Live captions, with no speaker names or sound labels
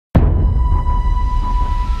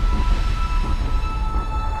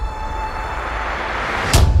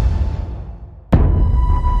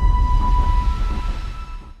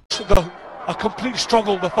a complete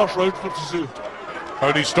struggle the first round for Tszyu.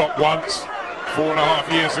 Only stopped once,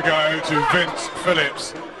 4.5 years ago, to Kostya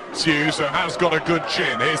Tszyu, so has got a good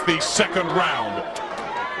chin. Here's the second round.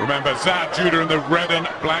 Remember, Zab Judah in the red and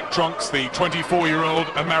black trunks, the 24-year-old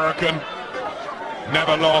American,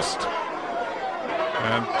 never lost.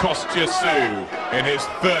 And Kostya Tszyu in his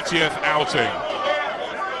 30th outing.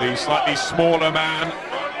 The slightly smaller man,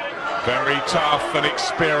 very tough and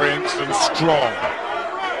experienced and strong.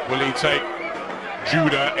 Will he take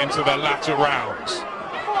Judah into the latter rounds?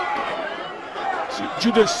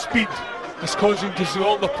 Judah's speed is causing Tszyu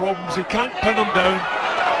all the problems. He can't pin him down.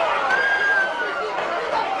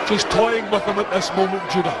 Just toying with him at this moment,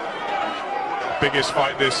 Judah. Biggest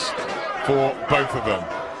fight this for both of them.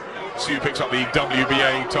 Tszyu picks up the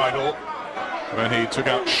WBA title when he took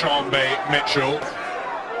out 𝐓𝐬𝐽𝐡.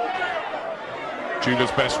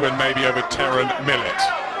 Judah's best win maybe over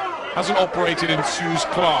𝐉𝐮𝐝𝐚𝐡. Hasn't operated in Tszyu's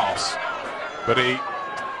class, but he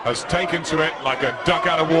has taken to it like a duck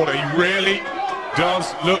out of water. He really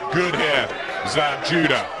does look good here, Zab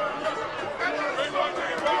Judah.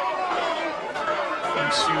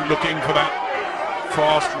 And Tszyu looking for that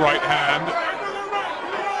fast right hand.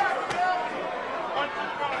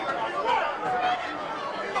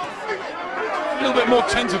 A little bit more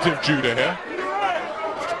tentative, Judah here.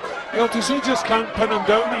 Well, Tszyu just can't pin him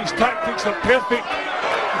down. His tactics are perfect.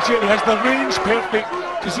 He has the range perfect.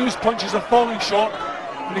 Tszyu's punches are falling short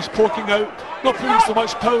and he's poking out. Not putting so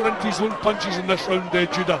much power into his own punches in this round,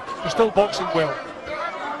 Judah. He's still boxing well.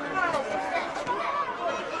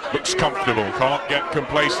 Looks comfortable, can't get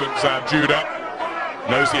complacent, Zab Judah.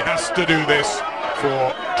 Knows he has to do this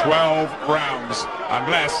for 12 rounds,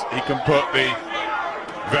 unless he can put the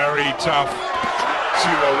very tough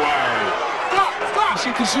Tszyu away. You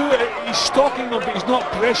see, Tszyu, he's stalking him, but he's not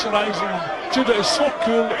pressurising him. Judah is so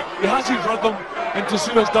cool, he has his rhythm, and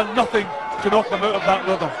Tszyu has done nothing to knock him out of that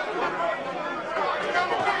rhythm.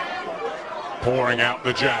 Pouring out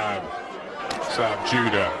the jab, Zab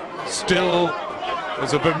Judah. Still,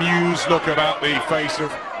 there's a bemused look about the face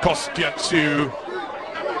of Kostya Tszyu.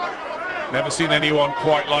 Never seen anyone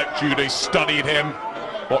quite like Judah. He studied him,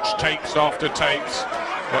 watched tapes after tapes,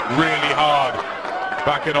 but really hard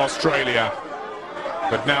back in Australia.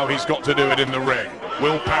 But now he's got to do it in the ring.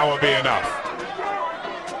 Will power be enough?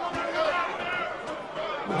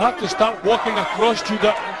 We'll have to start walking across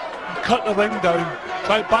Judah and cut the ring down.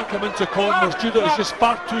 Try back him into corners. Judah is just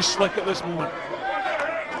far too slick at this moment.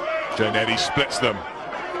 Jannetty splits them.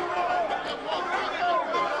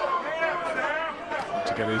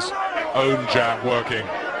 To get his own jab working.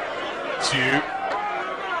 Tszyu.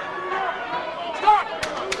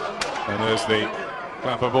 And there's the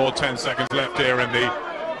clapperboard. 10 seconds left here in the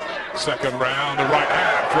second round. The right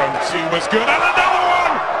hand from Tszyu was good. And another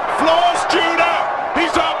one! Floors Judah!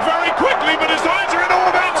 He's up very quickly, but his eyes are in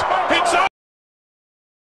orbit! It's up!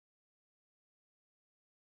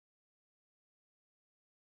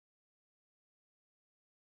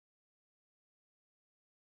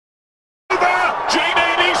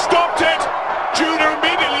 Jannetty stopped it! Judah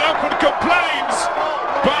immediately up and complains,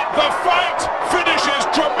 but the fight finishes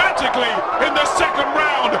dramatically in the second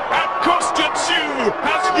round, and Kostya Tszyu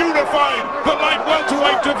has unified the light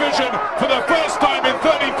welterweight division for the first time in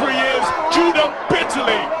 33 years. Judah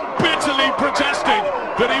bitterly protesting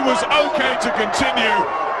that he was okay to continue,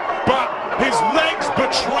 but his legs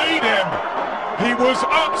betrayed him. He was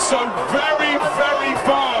up so very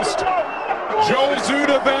fast.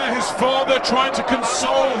 Judah there, his father, trying to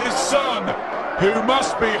console his son, who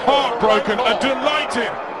must be heartbroken and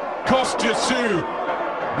delighted. Kostya Tszyu,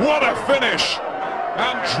 what a finish,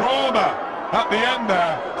 and drama at the end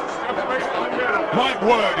there. My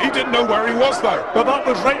word, he didn't know where he was though. But that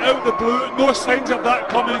was right out the blue, no signs of that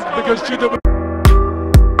coming, because Judah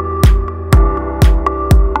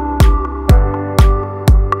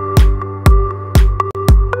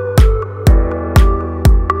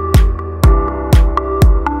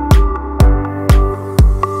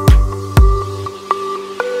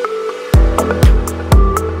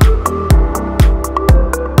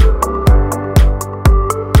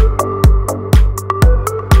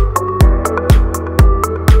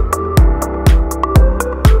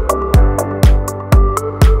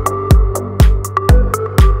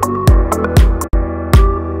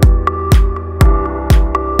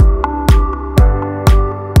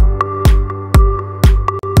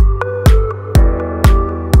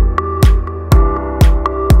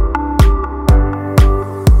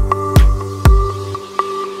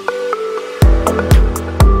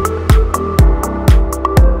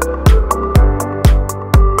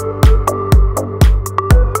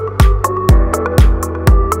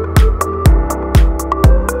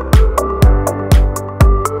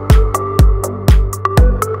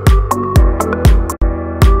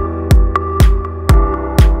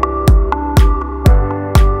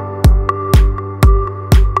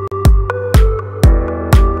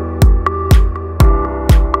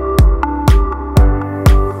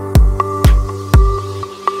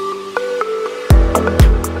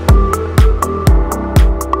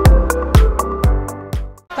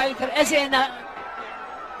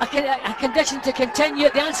a condition to continue?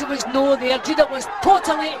 The answer was no there. Judah was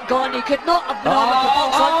totally gone. He could not have been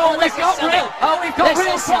we've got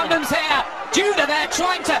real problems here. Judah there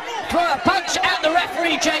trying to throw a punch at the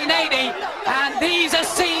referee, 𝐉𝐻𝐻𝐻, and these are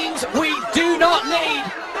scenes we do not need.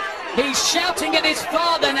 He's shouting at his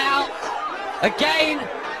father now. Again,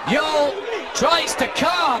 Yoel tries to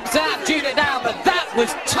calm Zab Judah down, but that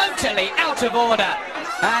was totally out of order.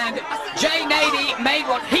 And 𝐉𝐻𝐻𝐻 made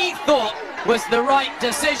what he thought was the right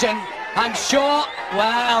decision. I'm sure,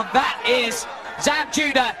 well, that is, Zab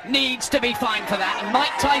Judah needs to be fined for that. And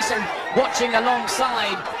Mike Tyson watching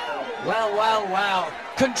alongside. Well, well, well.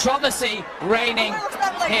 Controversy reigning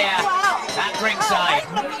here at ringside.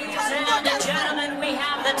 Ladies and gentlemen, we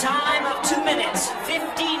have the time of 2 minutes,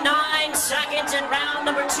 59 seconds in round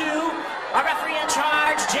number 2. Our referee in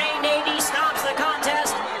charge, 𝐉𝐻𝐻𝐻, stops the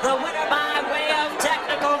contest. The winner by way of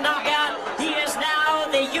technical knockout. He is now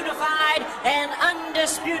the unified and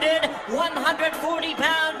undisputed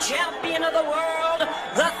 140-pound champion of the world,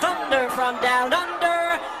 the Thunder from down under.